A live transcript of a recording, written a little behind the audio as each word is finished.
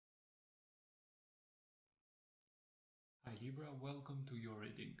Hi Libra, welcome to your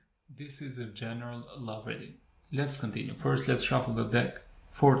reading. This is a general love reading. Let's continue. First, let's shuffle the deck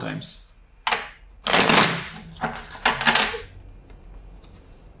 4 times.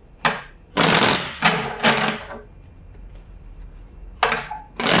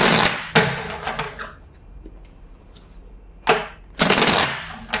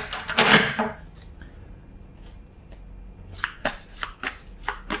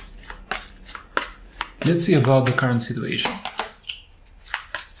 Let's see about the current situation.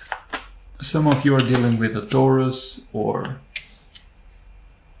 Some of you are dealing with a Taurus or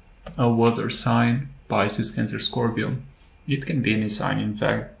a water sign, Pisces, Cancer, Scorpio. It can be any sign, in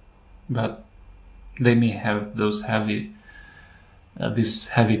fact, but they may have those this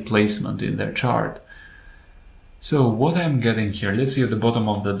heavy placement in their chart. So what I'm getting here, let's see at the bottom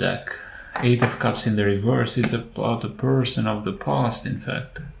of the deck. 8 of Cups in the reverse. It's about a person of the past, in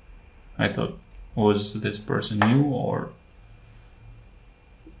fact. I thought, was this person new or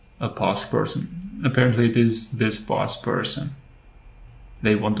a past person? Apparently it is this past person.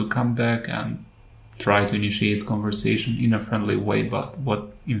 They want to come back and try to initiate conversation in a friendly way, but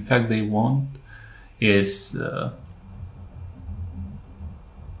what in fact they want is a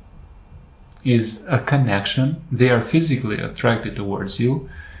connection. They are physically attracted towards you.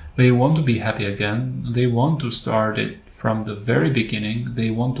 They want to be happy again. They want to start it from the very beginning. They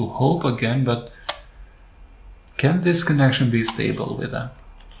want to hope again, but can this connection be stable with them?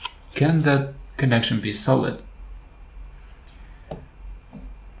 Can that connection be solid?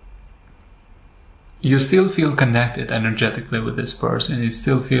 You still feel connected energetically with this person. It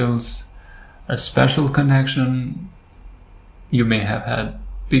still feels a special connection. You may have had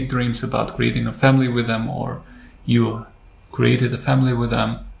big dreams about creating a family with them, or you created a family with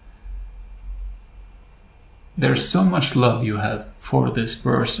them. There's so much love you have for this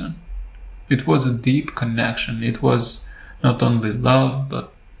person. It was a deep connection. It was not only love,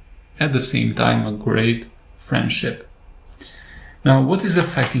 but at the same time a great friendship. Now, what is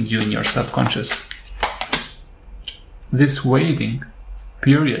affecting you in your subconscious? This waiting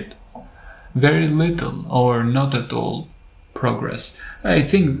period. Very little or not at all progress. I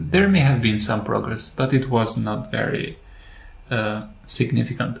think there may have been some progress, but it was not very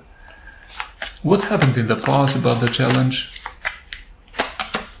significant. What happened in the past about the challenge?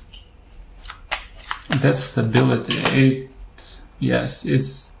 That stability. Yes,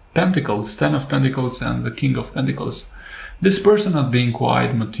 it's Pentacles, 10 of Pentacles and the King of Pentacles. This person not being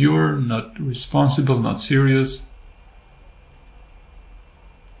quite mature, not responsible, not serious,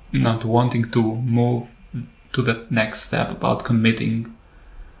 not wanting to move to that next step about committing,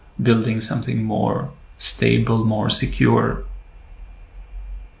 building something more stable, more secure.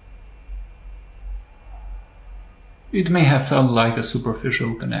 It may have felt like a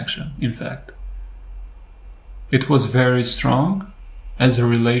superficial connection, in fact. It was very strong as a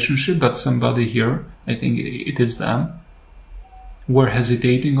relationship, but somebody here, I think it is them, were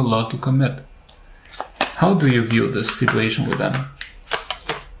hesitating a lot to commit. How do you view this situation with them?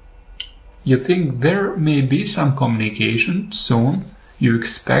 You think there may be some communication soon. You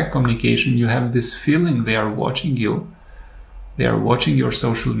expect communication. You have this feeling they are watching you. They are watching your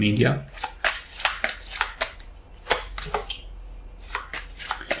social media.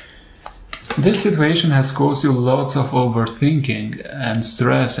 This situation has caused you lots of overthinking and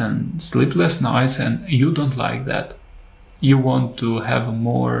stress and sleepless nights, and you don't like that. You want to have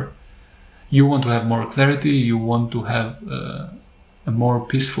more clarity, you want to have a more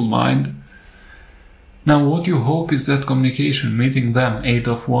peaceful mind. Now what you hope is that communication, meeting them, 8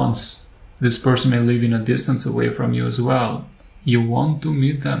 of Wands. This person may live in a distance away from you as well. You want to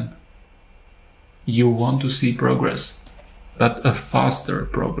meet them. You want to see progress, but a faster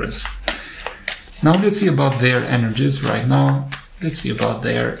progress. Now let's see about their energies right now. Let's see about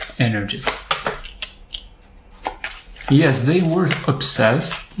their energies. Yes, they were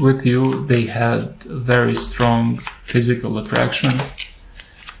obsessed with you. They had very strong physical attraction.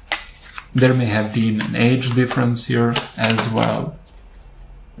 There may have been an age difference here as well.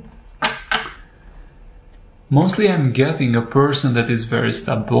 Mostly I'm getting a person that is very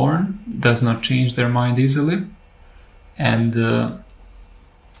stubborn, does not change their mind easily, and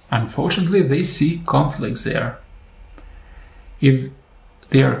unfortunately, they see conflicts there. If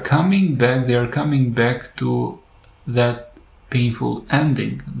they are coming back to that painful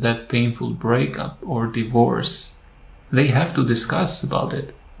ending, that painful breakup or divorce. They have to discuss about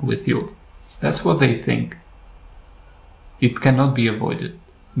it with you. That's what they think. It cannot be avoided,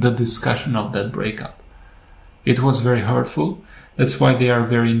 the discussion of that breakup. It was very hurtful. That's why they are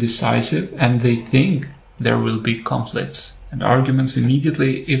very indecisive, and they think there will be conflicts and arguments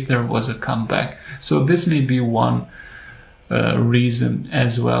immediately if there was a comeback. So this may be one reason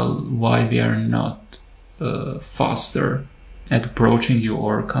as well why they are not faster at approaching you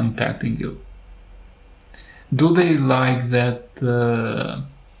or contacting you. Do they like that,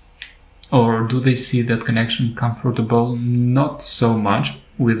 or do they see that connection comfortable? Not so much.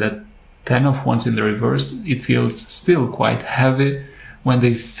 With that 10 of Wands in the reverse, it feels still quite heavy. When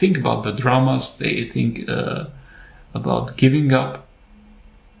they think about the dramas, they think about giving up.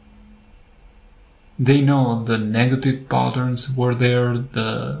 They know the negative patterns were there,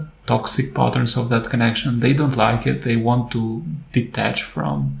 the toxic patterns of that connection. They don't like it. They want to detach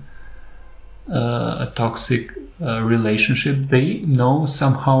from a toxic relationship. They know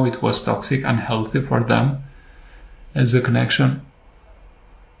somehow it was toxic, unhealthy for them as a connection.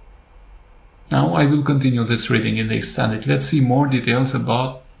 Now I will continue this reading in the extended. Let's see more details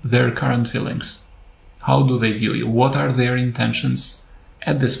about their current feelings. How do they view you? What are their intentions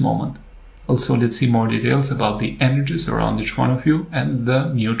at this moment? Also, let's see more details about the energies around each one of you and the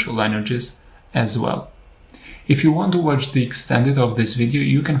mutual energies as well. If you want to watch the extended of this video,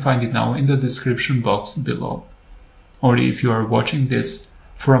 you can find it now in the description box below. Or if you are watching this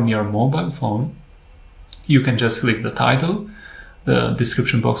from your mobile phone, you can just click the title, the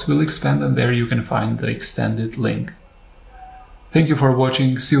description box will expand, and there you can find the extended link. Thank you for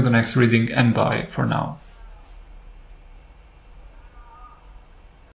watching, see you in the next reading, and bye for now.